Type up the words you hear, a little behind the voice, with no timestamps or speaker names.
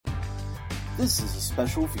This is a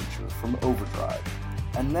special feature from Overdrive.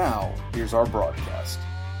 And now, here's our broadcast.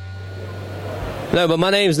 No, but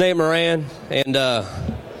my name's Nate Moran, and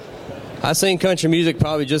I sing country music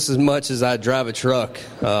probably just as much as I drive a truck.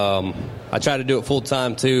 I try to do it full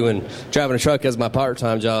time too, and driving a truck is my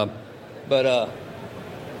part-time job. But I'm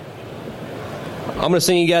going to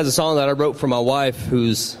sing you guys a song that I wrote for my wife,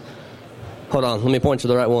 who's... Hold on, let me point to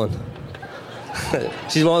the right one.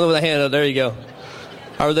 She's the one with the hand up. There you go.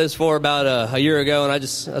 I wrote this for about a year ago, and I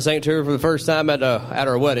sang it to her for the first time at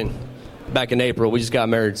our wedding back in April. We just got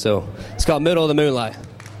married, so it's called Middle of the Moonlight.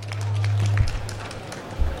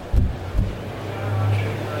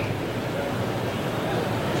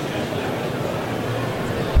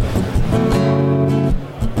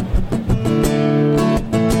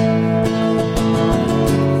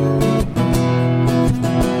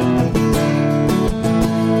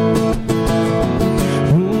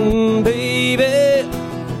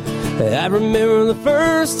 I remember the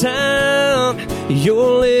first time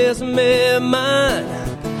your lips met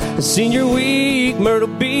mine. Senior week, Myrtle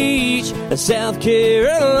Beach, South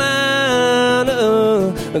Carolina.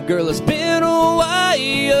 Girl, it's been a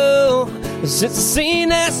while since I seen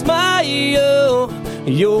that smile.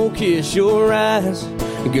 Your kiss, your eyes,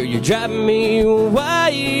 girl, you're driving me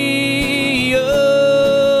wild.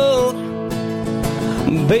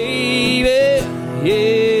 Baby,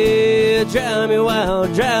 yeah, drive me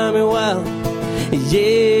wild, drive me wild.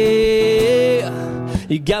 Yeah,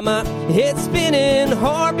 you got my head spinning,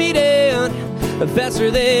 heart beating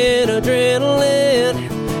faster than adrenaline.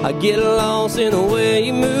 I get lost in the way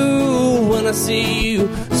you move when I see you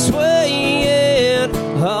swaying.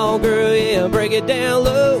 Oh, girl, yeah, break it down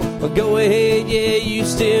low. Go ahead, yeah, you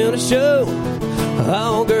steal the show.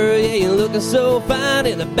 Oh, girl, yeah, you're looking so fine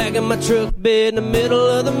in the back of my truck bed in the middle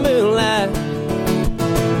of the moonlight.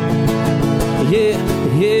 Yeah,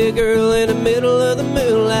 yeah, girl, in the middle of the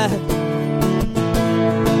moonlight.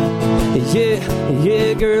 Yeah,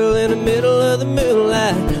 yeah, girl, in the middle of the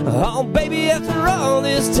moonlight. Oh, baby, after all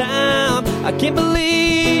this time, I can't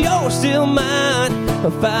believe you're still mine.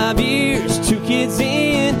 5 years, 2 kids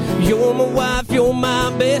in, you're my wife, you're my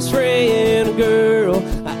best friend. Girl,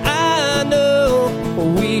 I know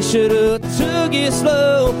we should've took it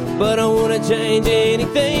slow, but I wouldn't change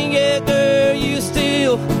anything. Yeah, girl, you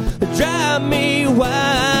still drive me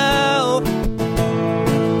wild.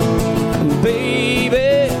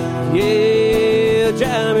 Baby, yeah,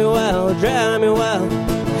 drive me wild, drive me wild.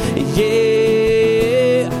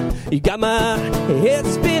 Yeah, you got my head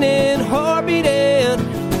spinning, heart beating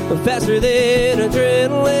faster than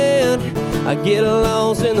adrenaline. I get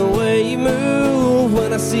lost in the way you move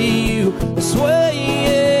when I see you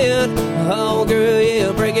swaying. Oh, girl,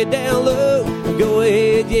 yeah, break it down low. Go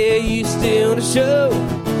ahead, yeah, you steal the show.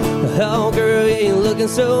 Oh, girl, yeah, you're looking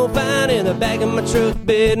so fine in the back of my truck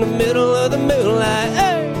bed in the middle of the moonlight.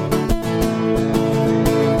 Hey!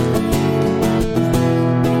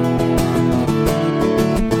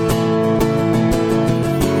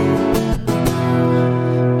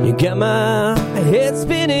 You got my head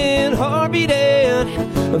spinning, heart beating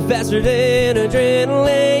faster than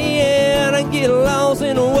adrenaline. I get lost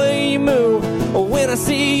in the way you move when I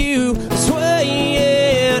see you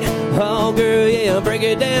swaying. Oh, girl, yeah, break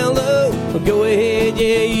it down low. Go ahead,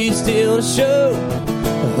 yeah, you steal the show.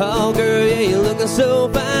 Oh, girl, yeah, you're looking so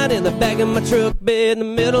fine in the back of my truck bed in the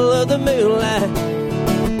middle of the moonlight.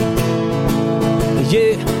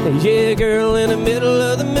 Yeah, yeah, girl, in the middle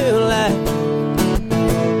of the moonlight.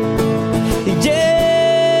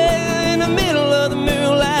 Yeah, in the middle of the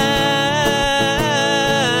moonlight,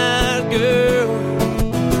 girl.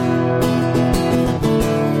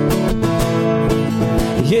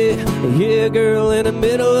 Yeah, yeah, girl, in the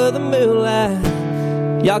middle of the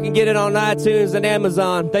moonlight. Y'all can get it on iTunes and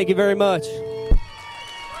Amazon. Thank you very much.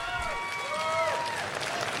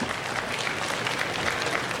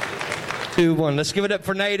 2, 1. Let's give it up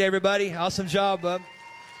for Nate, everybody. Awesome job, bub.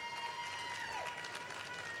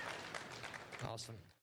 Awesome.